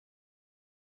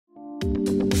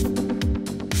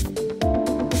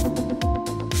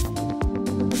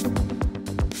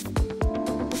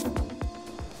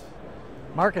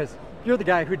Marcus, you're the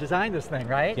guy who designed this thing,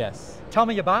 right? Yes. Tell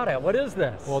me about it. What is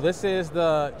this? Well, this is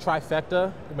the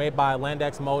Trifecta made by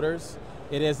LandX Motors.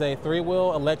 It is a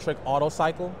 3-wheel electric auto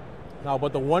cycle. Now,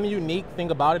 but the one unique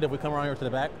thing about it, if we come around here to the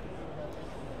back,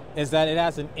 is that it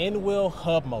has an in-wheel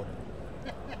hub motor.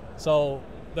 So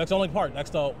that's the only part. That's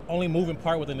the only moving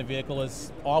part within the vehicle.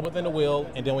 Is all within the wheel,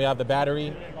 and then we have the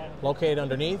battery located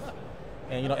underneath,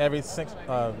 and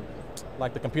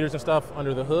like the computers and stuff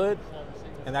under the hood.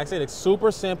 And like I said, it's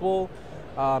super simple.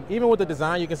 Even with the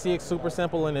design, you can see it's super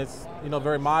simple and it's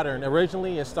very modern.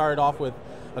 Originally, it started off with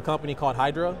a company called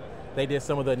Hydra. They did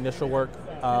some of the initial work,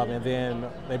 and then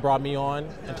they brought me on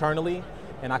internally,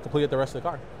 and I completed the rest of the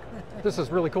car. This is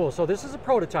really cool. So this is a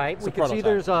prototype. We can see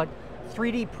there's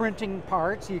 3D printing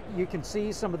parts. You can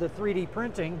see some of the 3D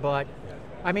printing, but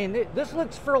I mean, this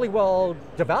looks fairly well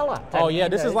developed. Oh yeah,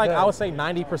 this is like, I would say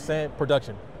 90%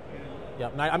 production. Yeah,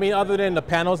 I mean, other than the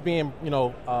panels being,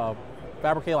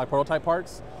 fabricated like prototype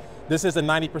parts, this is a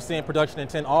 90% production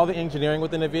intent. All the engineering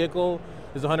within the vehicle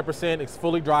is 100%. It's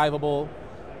fully drivable.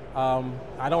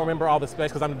 I don't remember all the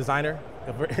specs because I'm a designer,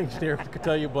 an engineer could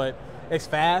tell you, but it's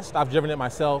fast. I've driven it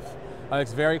myself.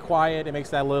 It's very quiet. It makes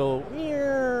that little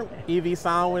EV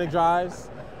sound when it drives.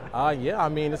 Yeah, I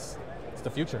mean, it's the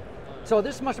future. So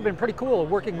this must have been pretty cool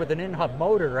working with an in-hub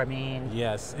motor. I mean,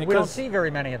 yes, we don't see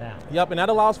very many of them. Yep, and that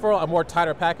allows for a more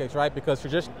tighter package, right? Because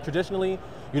traditionally,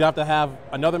 you'd have to have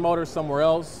another motor somewhere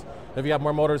else. If you have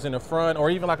more motors in the front,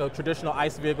 or even like a traditional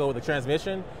ICE vehicle with a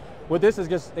transmission. With this,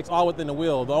 it's all within the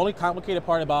wheel. The only complicated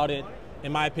part about it,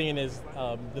 in my opinion, is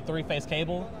the 3-phase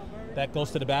cable that goes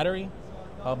to the battery.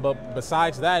 But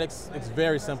besides that, it's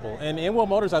very simple. And in-wheel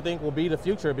motors, I think, will be the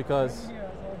future because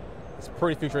it's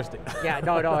pretty futuristic. Yeah,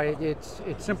 no,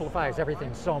 it simplifies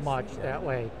everything so much that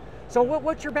way. So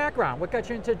what's your background? What got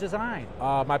you into design?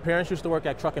 My parents used to work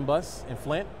at Truck and Bus in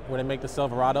Flint, where they make the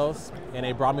Silverados, and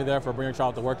they brought me there for bring your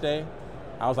child to work day.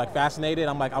 I was like fascinated.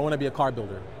 I'm like, I want to be a car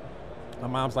builder. My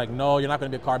mom's like, no, you're not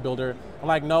going to be a car builder. I'm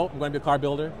like, no, I'm going to be a car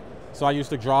builder. So I used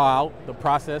to draw out the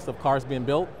process of cars being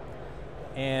built.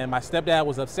 And my stepdad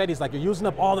was upset. He's like, you're using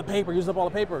up all the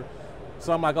paper,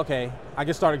 So I'm like, okay. I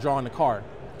just started drawing the car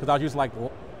because I was using like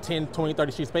 10, 20,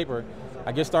 30 sheets of paper.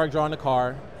 I just started drawing the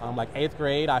car. Like 8th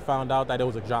grade, I found out that it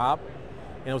was a job.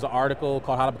 And it was an article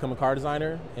called How to Become a Car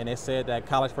Designer. And it said that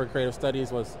College for Creative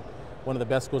Studies was one of the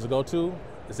best schools to go to.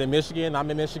 It's in Michigan.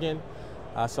 I'm in Michigan.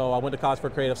 So I went to College for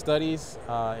Creative Studies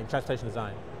in Transportation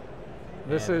Design.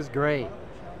 This is great.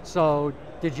 So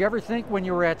did you ever think when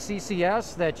you were at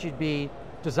CCS that you'd be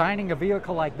designing a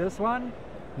vehicle like this one?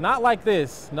 Not like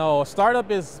this, no. A startup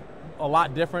is a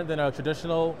lot different than a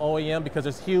traditional OEM because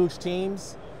there's huge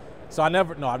teams. So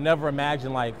I've never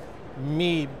imagined like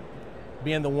me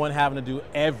being the one having to do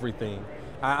everything.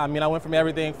 I mean, I went from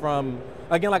everything from,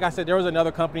 again, like I said, there was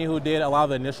another company who did a lot of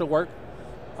the initial work,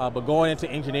 but going into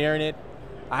engineering it,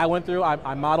 I went through,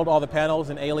 I modeled all the panels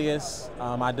in Alias,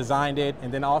 I designed it,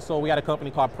 and then also we had a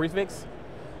company called Prefix.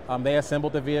 They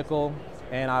assembled the vehicle,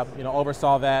 and I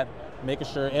oversaw that, making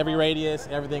sure every radius,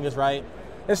 everything is right.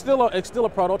 It's still a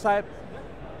prototype,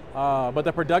 but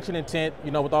the production intent,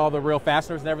 with all the real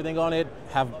fasteners and everything on it,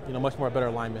 have much more better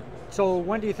alignment. So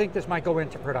when do you think this might go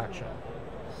into production?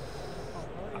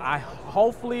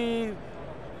 Hopefully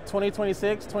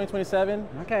 2026, 2027.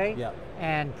 Okay. Yeah.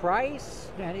 And price?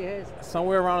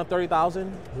 Somewhere around 30,000.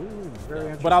 Ooh, very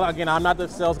interesting. But again, I'm not the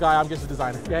sales guy, I'm just a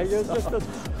designer. Yeah, you're just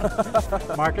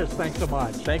a... Marcus, thanks so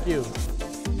much. Thank you.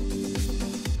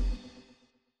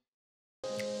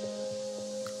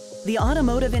 The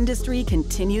automotive industry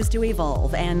continues to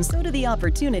evolve, and so do the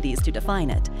opportunities to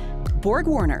define it.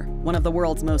 BorgWarner, one of the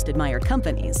world's most admired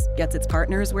companies, gets its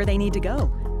partners where they need to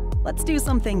go. Let's do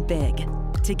something big,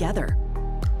 together.